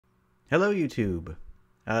Hello YouTube!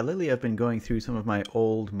 Lately I've been going through some of my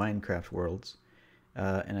old Minecraft worlds,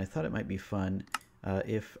 and I thought it might be fun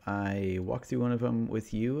if I walk through one of them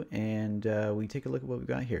with you and we take a look at what we've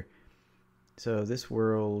got here. So this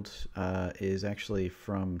world is actually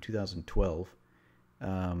from 2012.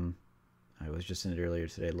 I was just in it earlier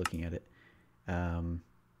today looking at it.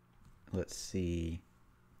 Let's see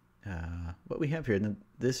what we have here. And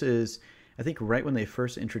this is, I think, right when they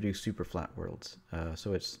first introduced super flat worlds.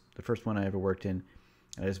 So it's the first one I ever worked in.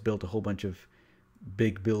 I just built a whole bunch of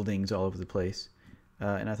big buildings all over the place.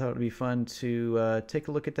 And I thought it would be fun to take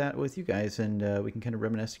a look at that with you guys, and we can kind of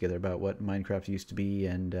reminisce together about what Minecraft used to be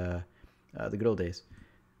and the good old days.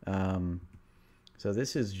 So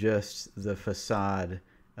this is just the facade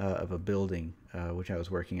of a building which I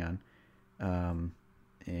was working on.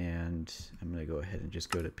 And I'm going to go ahead and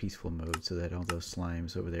just go to peaceful mode so that all those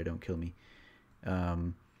slimes over there don't kill me.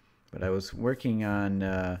 But I was working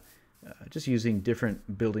on just using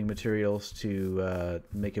different building materials to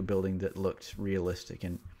make a building that looked realistic.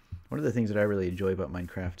 And one of the things that I really enjoy about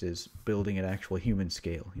Minecraft is building at actual human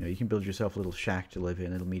scale. You know, you can build yourself a little shack to live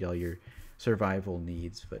in. It'll meet all your survival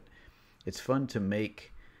needs. But it's fun to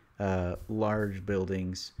make large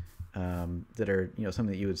buildings that are, you know,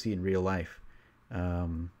 something that you would see in real life.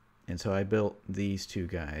 And so I built these two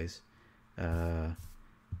guys, and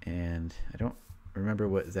I don't remember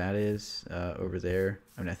what that is over there.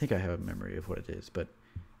 I mean, I think I have a memory of what it is, but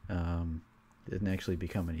it didn't actually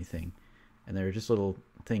become anything. And there are just little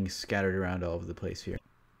things scattered around all over the place here.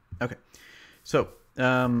 Okay, so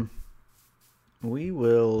we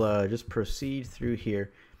will just proceed through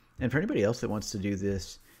here. And for anybody else that wants to do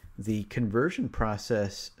this, the conversion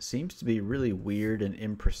process seems to be really weird and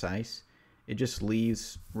imprecise. It just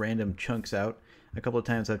leaves random chunks out. A couple of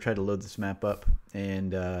times I've tried to load this map up,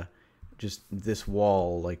 and just this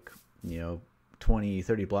wall, like, you know, 20,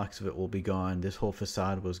 30 blocks of it will be gone. This whole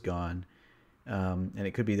facade was gone. And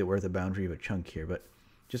it could be that we're at the boundary of a chunk here, but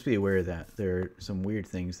just be aware of that. There are some weird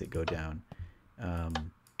things that go down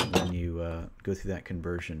when you go through that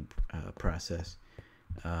conversion process.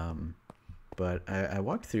 But I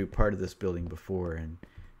walked through part of this building before, and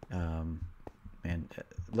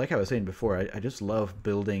like I was saying before, I just love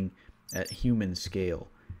building at human scale.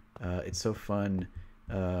 It's so fun,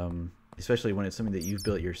 especially when it's something that you've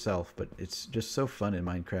built yourself, but it's just so fun in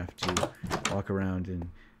Minecraft to walk around and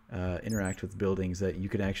interact with buildings that you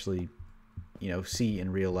could actually, you know, see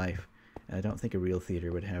in real life. And I don't think a real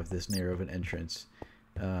theater would have this narrow of an entrance.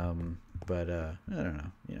 But I don't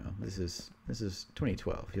know, you know, this is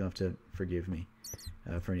 2012. You'll have to forgive me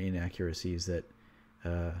for any inaccuracies that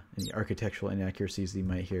any architectural inaccuracies that you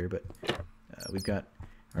might hear. But we've got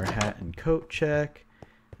our hat and coat check.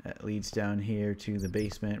 That leads down here to the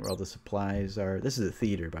basement where all the supplies are. This is a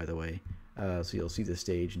theater, by the way, so you'll see the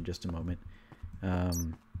stage in just a moment.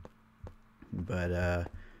 It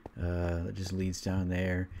just leads down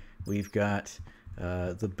there. We've got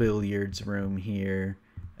the billiards room here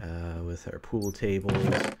with our pool tables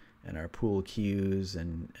and our pool cues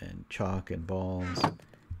and chalk and balls.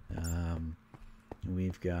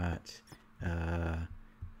 We've got the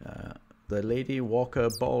Lady Walker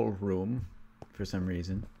Ballroom for some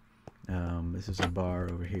reason. This is a bar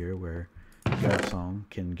over here where Garçon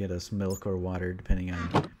can get us milk or water depending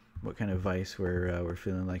on what kind of vice we're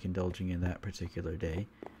feeling like indulging in that particular day.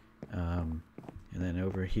 And then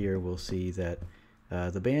over here we'll see that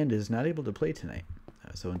the band is not able to play tonight.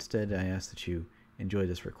 So instead I ask that you enjoy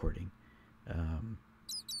this recording.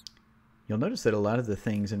 You'll notice that a lot of the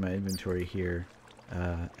things in my inventory here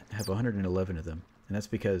have 111 of them. And that's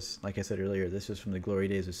because, like I said earlier, this is from the glory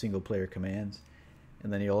days of single-player commands.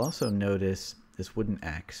 And then you'll also notice this wooden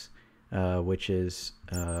axe, which is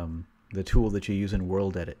the tool that you use in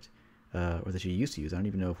World Edit, or that you used to use. I don't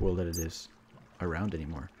even know if World Edit is around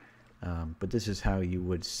anymore. But this is how you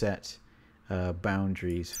would set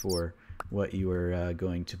boundaries for what you are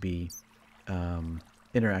going to be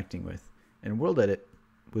interacting with. And World Edit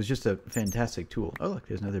was just a fantastic tool. Oh, look,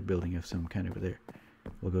 there's another building of some kind over there.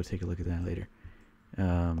 We'll go take a look at that later.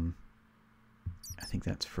 I think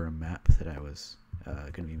that's for a map that I was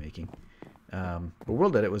going to be making. But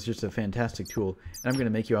World Edit was just a fantastic tool. And I'm going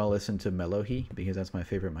to make you all listen to Melohi, because that's my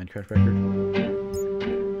favorite Minecraft record.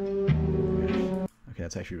 Okay,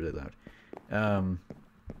 that's actually really loud.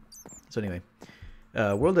 So anyway,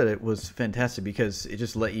 World Edit was fantastic because it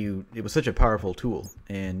just let you, it was such a powerful tool.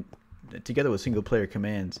 And together with single player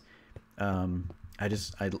commands,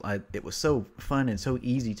 it was so fun and so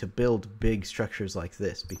easy to build big structures like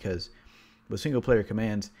this, because with single player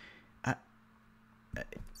commands,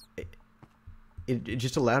 it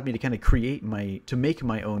just allowed me to kind of make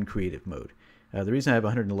my own creative mode. The reason I have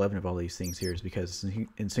 111 of all these things here is because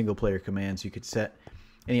in single player commands you could set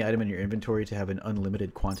any item in your inventory to have an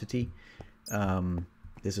unlimited quantity.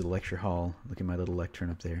 This is a lecture hall. Look at my little lectern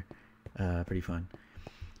up there. Pretty fun.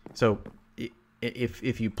 So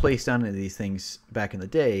if you place down any of these things back in the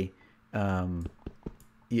day,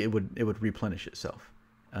 it would replenish itself.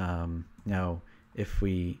 Now, if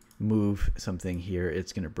we move something here,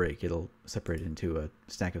 it's going to break. It'll separate into a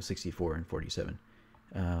stack of 64 and 47.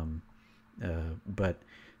 But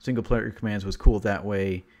single player commands was cool that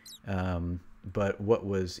way. But what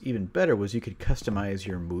was even better was you could customize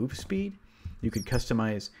your move speed. You could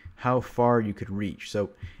customize how far you could reach.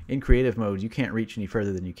 So in creative mode, you can't reach any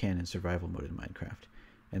further than you can in survival mode in Minecraft.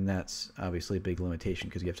 And that's obviously a big limitation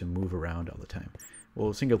because you have to move around all the time.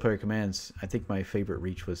 Well, single player commands, I think my favorite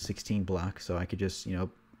reach was 16 blocks. So I could just, you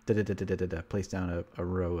know, place down a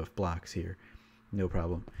row of blocks here. No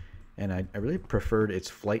problem. And I really preferred its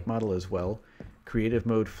flight model as well. Creative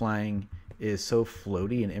mode flying is so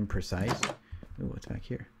floaty and imprecise. Ooh, what's back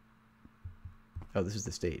here? Oh, this is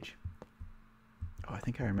the stage. Oh, I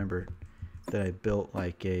think I remember that I built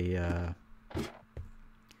like a... what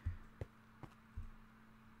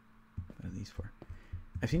are these for?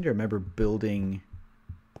 I seem to remember building...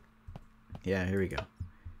 Yeah, here we go.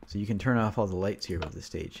 So you can turn off all the lights here above the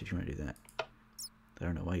stage if you want to do that. I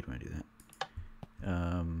don't know why you'd want to do that.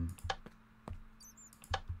 And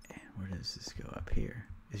where does this go? Up here.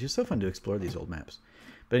 It's just so fun to explore these old maps.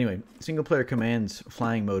 But anyway, single player commands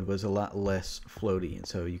flying mode was a lot less floaty, and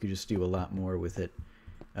so you could just do a lot more with it.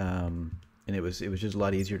 And it was just a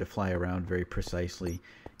lot easier to fly around very precisely.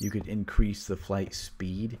 You could increase the flight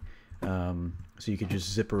speed, so you could just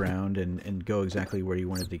zip around and go exactly where you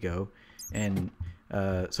wanted to go. And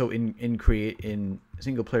so in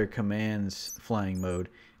single player commands flying mode,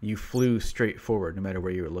 you flew straight forward no matter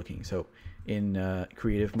where you were looking. So in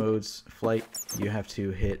creative modes flight, you have to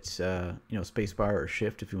hit you know, spacebar or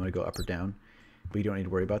shift if you want to go up or down, but you don't need to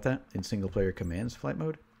worry about that in single player commands flight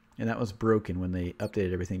mode. And that was broken when they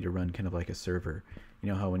updated everything to run kind of like a server. You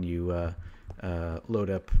know how when you load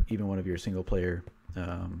up even one of your single player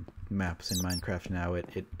maps in Minecraft now,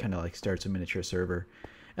 it kind of like starts a miniature server,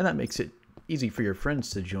 and that makes it easy for your friends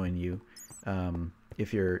to join you.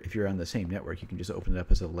 If you're on the same network, you can just open it up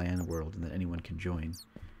as a LAN world, and then anyone can join.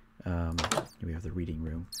 Here we have the reading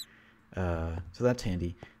room, so that's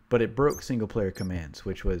handy. But it broke single player commands,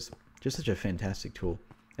 which was just such a fantastic tool.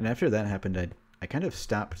 And after that happened, I kind of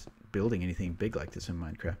stopped building anything big like this in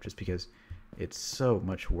Minecraft, just because it's so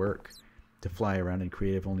much work to fly around in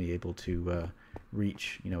creative, only able to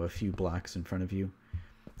reach, you know, a few blocks in front of you.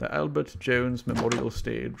 The Albert Jones Memorial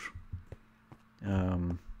Stage.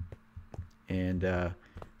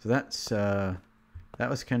 So that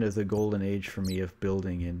was kind of the golden age for me of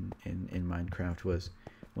building in Minecraft, was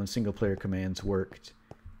when single player commands worked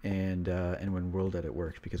and when World Edit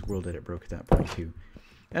worked, because World Edit broke at that point too.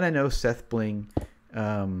 And I know Seth Bling,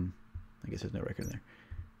 I guess there's no record in there,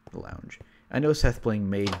 the lounge. I know Seth Bling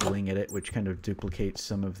made Bling Edit, which kind of duplicates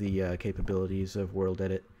some of the capabilities of World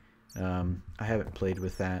Edit. I haven't played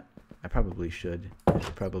with that. I probably should. It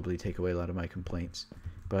would probably take away a lot of my complaints.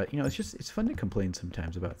 But, you know, it's fun to complain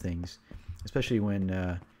sometimes about things, especially when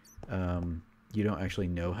you don't actually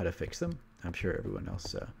know how to fix them. I'm sure everyone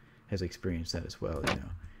else has experienced that as well, you know.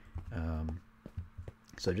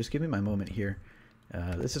 So just give me my moment here.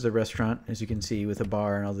 This is a restaurant, as you can see, with a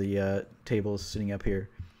bar and all the tables sitting up here.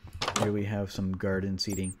 Here we have some garden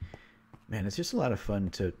seating. Man, it's just a lot of fun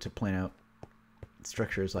to plan out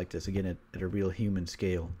structures like this, again, at a real human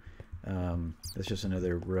scale. That's just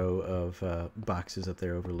another row of boxes up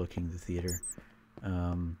there overlooking the theater.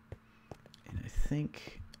 And I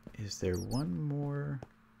think, is there one more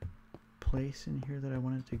place in here that I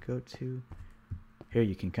wanted to go to? Here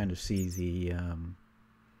you can kind of see the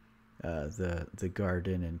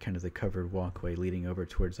garden and kind of the covered walkway leading over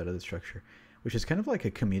towards that other structure, which is kind of like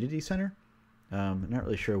a community center. I'm not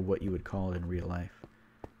really sure what you would call it in real life.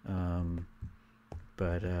 Yeah,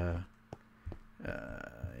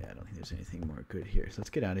 I don't think there's anything more good here. So let's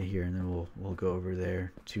get out of here, and then we'll go over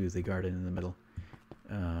there to the garden in the middle.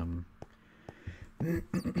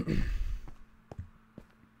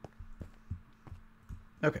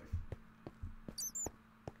 Okay.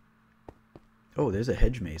 Oh, there's a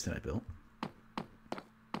hedge maze that I built.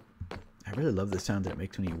 I really love the sound that it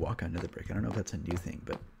makes when you walk on nether brick. I don't know if that's a new thing,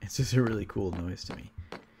 but it's just a really cool noise to me.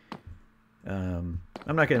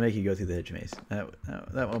 I'm not going to make you go through the hedge maze. That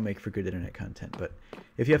won't make for good internet content. But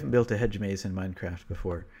if you haven't built a hedge maze in Minecraft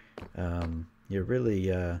before, you're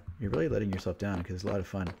really letting yourself down, because it's a lot of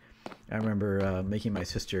fun. I remember making my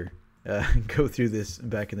sister go through this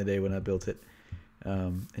back in the day when I built it.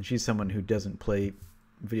 And she's someone who doesn't play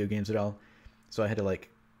video games at all, so I had to like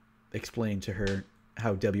explain to her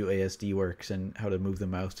how WASD works and how to move the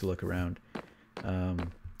mouse to look around. And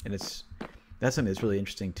that's something that's really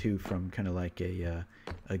interesting too, from kind of like a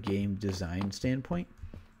game design standpoint,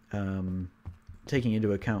 taking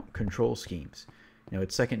into account control schemes. You know,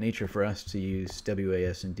 it's second nature for us to use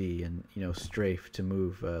WASD and, you know, strafe to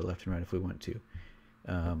move left and right if we want to.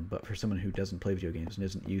 But for someone who doesn't play video games and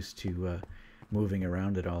isn't used to moving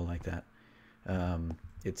around at all like that,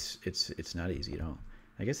 it's not easy at all.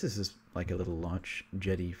 I guess this is like a little launch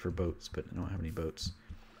jetty for boats, but I don't have any boats.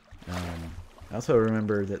 I also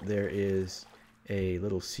remember that there is a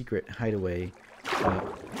little secret hideaway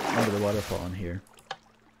under the waterfall in here.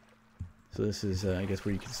 So this is, I guess,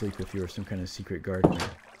 where you can sleep if you were some kind of secret gardener.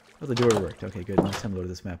 Oh, the door worked. Okay, good. Last time I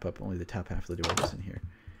loaded this map up, only the top half of the door was in here.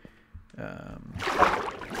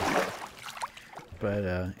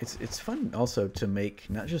 But it's fun also to make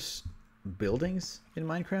not just buildings in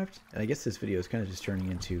Minecraft. And I guess this video is kind of just turning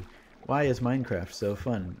into, why is Minecraft so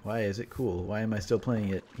fun? Why is it cool? Why am I still playing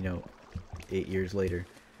it, you know, 8 years later?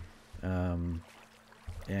 And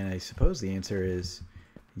I suppose the answer is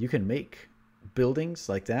you can make buildings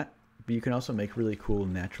like that, but you can also make really cool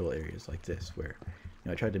natural areas like this, where, you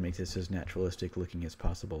know, I tried to make this as naturalistic looking as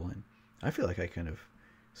possible, and I feel like I kind of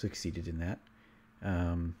succeeded in that.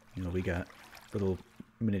 You know, we got little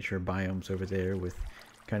miniature biomes over there with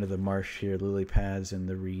kind of the marsh here, lily pads and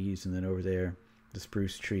the reeds, and then over there the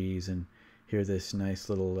spruce trees, and here this nice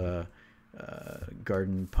little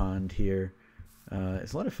garden pond here.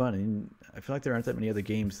 It's a lot of fun, and I feel like there aren't that many other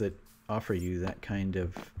games that offer you that kind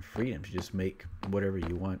of freedom to just make whatever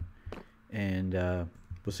you want. And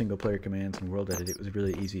with single player commands and world edit, it was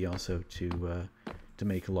really easy also to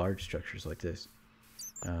make large structures like this.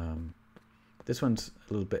 This one's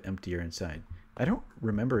a little bit emptier inside. I don't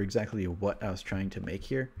remember exactly what I was trying to make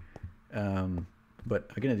here, but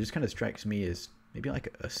again, it just kind of strikes me as maybe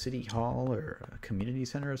like a city hall or a community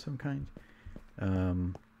center of some kind.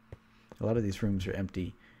 A lot of these rooms are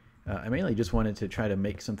empty. I mainly just wanted to try to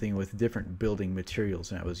make something with different building materials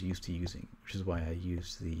than I was used to using, which is why I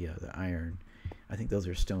used the iron. I think those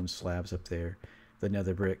are stone slabs up there, the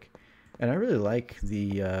nether brick, and I really like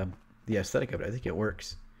the aesthetic of it. I think it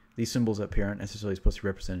works. These symbols up here aren't necessarily supposed to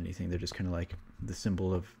represent anything. They're just kind of like the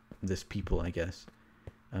symbol of this people, I guess.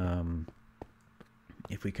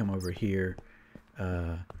 If we come over here,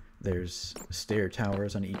 there's stair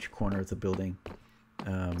towers on each corner of the building,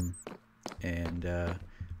 and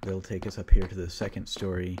they'll take us up here to the second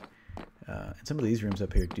story. And some of these rooms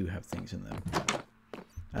up here do have things in them.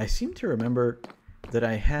 I seem to remember that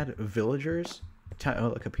I had villagers... Oh,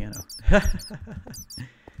 look, a piano.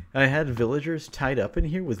 I had villagers tied up in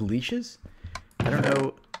here with leashes. I don't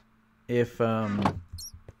know if they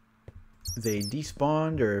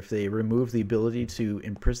despawned or if they removed the ability to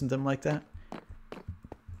imprison them like that.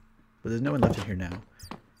 But there's no one left in here now,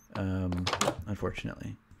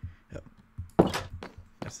 unfortunately. Oh,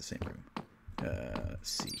 that's the same room.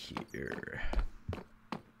 Let's see here.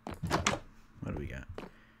 What do we got?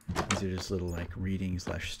 These are just little like reading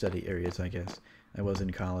 / study areas, I guess. I was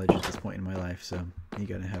in college at this point in my life, so you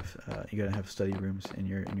gotta have study rooms in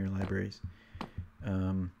your libraries.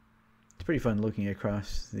 It's pretty fun looking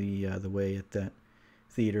across the way at that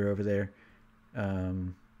theater over there,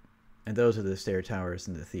 and those are the stair towers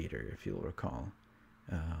in the theater, if you'll recall.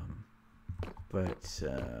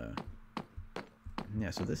 Yeah,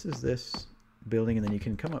 so this is this building, and then you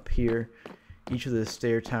can come up here. Each of the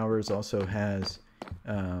stair towers also has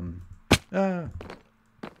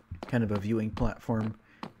kind of a viewing platform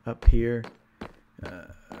up here.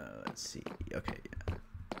 Let's see. Okay, yeah.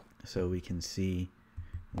 So we can see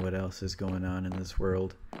what else is going on in this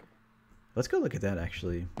world. Let's go look at that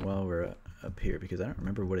actually while we're up here, because I don't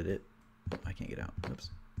remember what it is. Oh, I can't get out. Oops.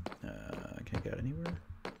 Can I get out anywhere?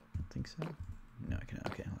 I don't think so. No, I cannot.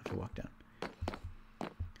 Okay, I'll have to walk down.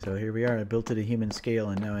 So here we are. I built it at human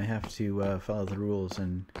scale, and now I have to follow the rules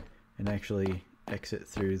and actually exit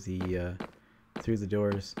through the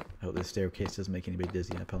doors. I hope this staircase doesn't make anybody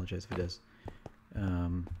dizzy. I apologize if it does.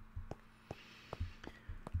 We're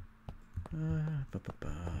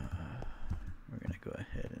gonna go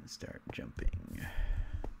ahead and start jumping.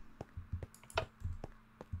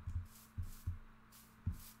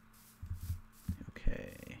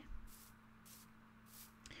 Okay.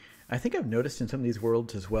 I think I've noticed in some of these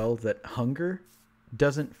worlds as well that hunger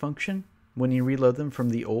doesn't function when you reload them from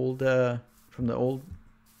the old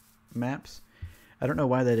maps. I don't know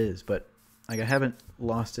why that is, but like I haven't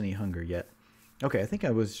lost any hunger yet. Okay, I think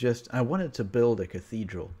I wanted to build a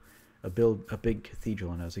cathedral, a big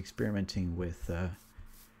cathedral, and I was experimenting with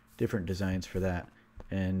different designs for that.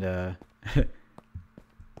 And I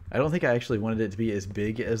don't think I actually wanted it to be as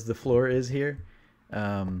big as the floor is here.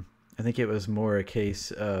 I think it was more a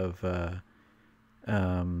case of,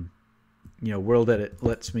 World Edit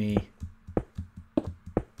lets me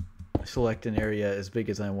select an area as big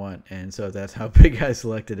as I want, and so that's how big I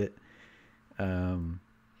selected it.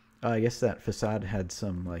 I guess that facade had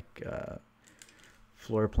some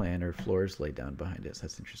floor plan or floors laid down behind it, so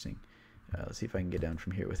that's interesting. Let's see if I can get down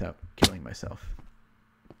from here without killing myself.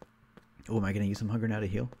 Oh, am I going to use some hunger now to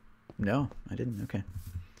heal? No, I didn't. Okay.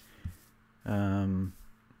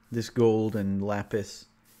 This gold and lapis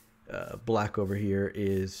black over here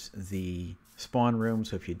is the spawn room.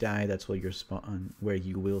 So if you die, that's where you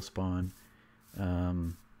will spawn. I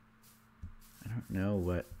don't know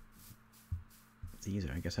what these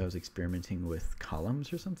are. I guess I was experimenting with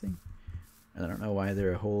columns or something. And I don't know why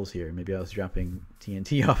there are holes here. Maybe I was dropping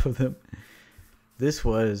TNT off of them. This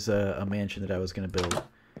was a mansion that I was going to build.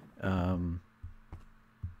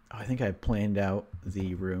 I think I planned out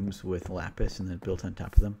the rooms with lapis and then built on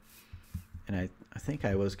top of them. And I think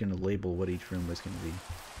I was going to label what each room was going to be.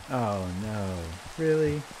 Oh no,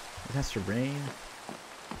 really? It has to rain?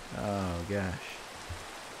 Oh gosh.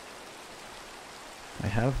 I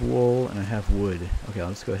have wool and I have wood. Okay, I'll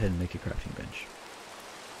just go ahead and make a crafting bench.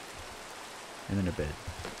 And then a bed.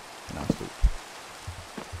 And I'll sleep.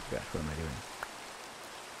 Gosh, what am I doing?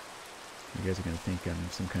 You guys are going to think I'm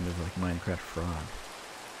some kind of Minecraft fraud.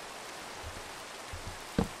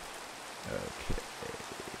 Okay.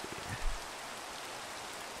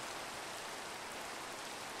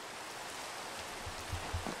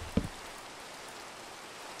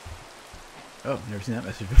 Oh, never seen that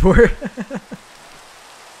message before.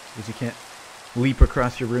 Because you can't leap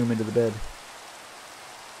across your room into the bed.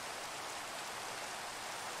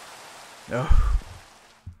 Oh.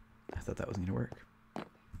 I thought that wasn't going to work.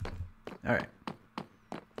 Alright.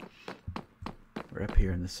 We're up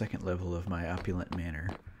here in the second level of my opulent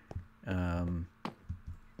manor.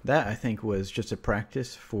 That, I think, was just a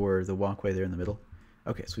practice for the walkway there in the middle.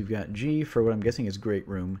 Okay, so we've got G for what I'm guessing is great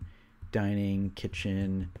room. Dining,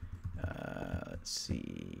 kitchen, let's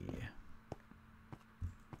see.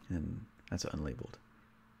 And that's unlabeled.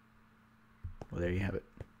 Well, there you have it.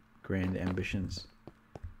 Grand ambitions.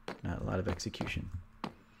 Not a lot of execution.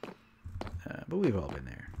 But we've all been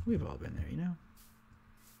there. We've all been there, you know?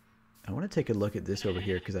 I want to take a look at this over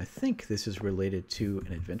here because I think this is related to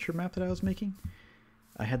an adventure map that I was making.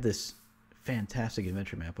 I had this fantastic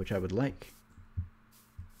adventure map, which I would like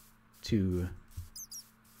to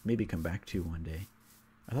maybe come back to one day.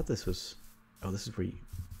 I thought this was... Oh, this is where you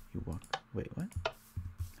walk... Wait, what?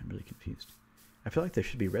 I'm really confused. I feel like there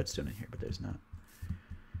should be redstone in here, but there's not.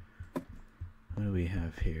 What do we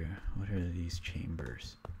have here? What are these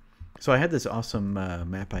chambers? So I had this awesome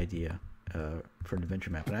map idea for an adventure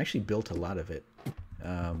map, and I actually built a lot of it,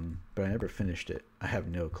 but I never finished it. I have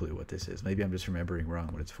no clue what this is. Maybe I'm just remembering wrong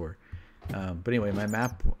what it's for. But anyway, my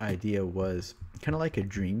map idea was kind of like a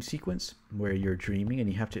dream sequence where you're dreaming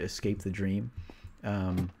and you have to escape the dream.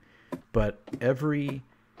 But every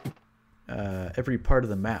part of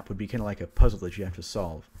the map would be kind of like a puzzle that you have to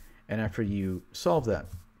solve. And after you solve that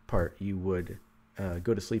part, you would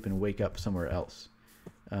go to sleep and wake up somewhere else.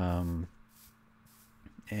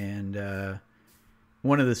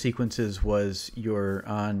 One of the sequences was you're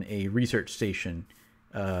on a research station,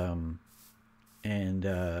 and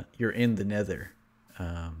you're in the Nether.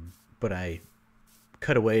 But I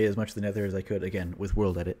cut away as much of the Nether as I could, again, with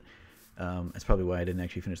World Edit. That's probably why I didn't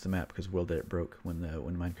actually finish the map, because World Edit broke when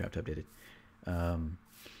Minecraft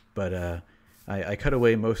updated. I cut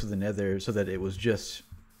away most of the Nether so that it was just,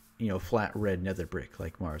 flat red Nether brick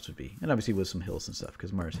like Mars would be, and obviously with some hills and stuff,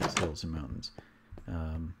 because Mars has hills and mountains,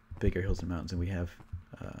 bigger hills and mountains than we have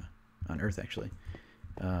on Earth actually.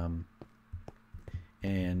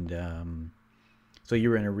 So you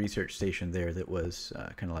were in a research station there that was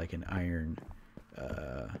kind of like an iron,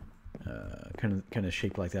 kind of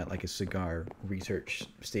shaped like that, like a cigar research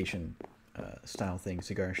station style thing,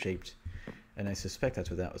 cigar shaped, and I suspect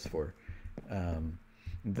that's what that was for.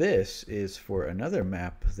 This is for another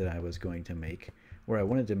map that I was going to make, where I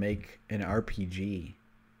wanted to make an RPG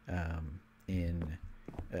in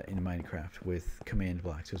Minecraft with command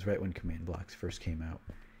blocks. It was right when command blocks first came out,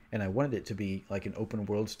 and I wanted it to be like an open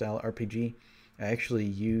world style RPG. I actually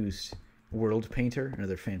used World Painter,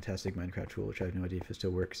 another fantastic Minecraft tool, which I have no idea if it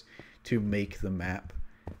still works, to make the map.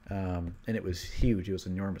 And it was huge. It was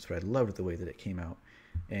enormous, but I loved the way that it came out.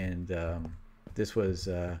 And this was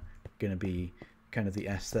going to be kind of the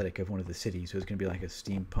aesthetic of one of the cities. So it was going to be like a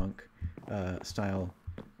steampunk style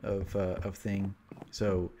of thing.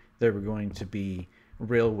 So there were going to be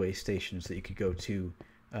railway stations that you could go to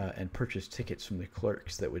and purchase tickets from the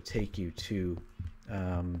clerks that would take you to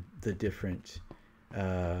the different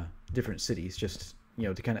cities, just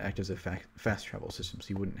to kind of act as a fast travel system, so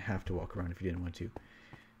you wouldn't have to walk around if you didn't want to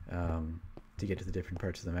get to the different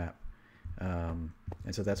parts of the map. And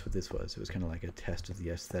so that's what this was. It was kind of like a test of the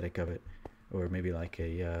aesthetic of it, or maybe like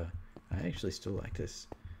a I actually still like this.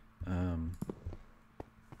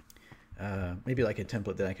 Maybe like a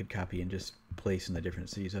template that I could copy and just place in the different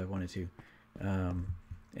cities I wanted to.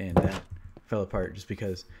 And that fell apart just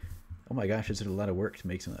because, oh my gosh, it's a lot of work to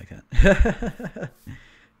make something like that.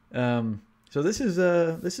 So this is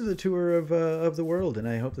a tour of the world, and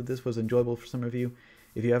I hope that this was enjoyable for some of you.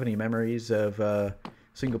 If you have any memories of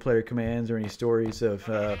single-player commands or any stories of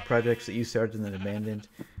projects that you started and then abandoned,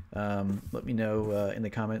 let me know in the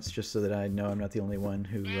comments, just so that I know I'm not the only one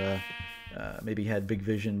who maybe had big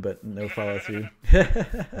vision but no follow-through.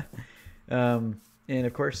 And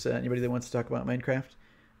of course, anybody that wants to talk about Minecraft,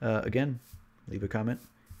 again, leave a comment,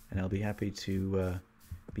 and I'll be happy to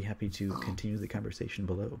continue the conversation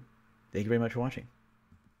below. Thank you very much for watching.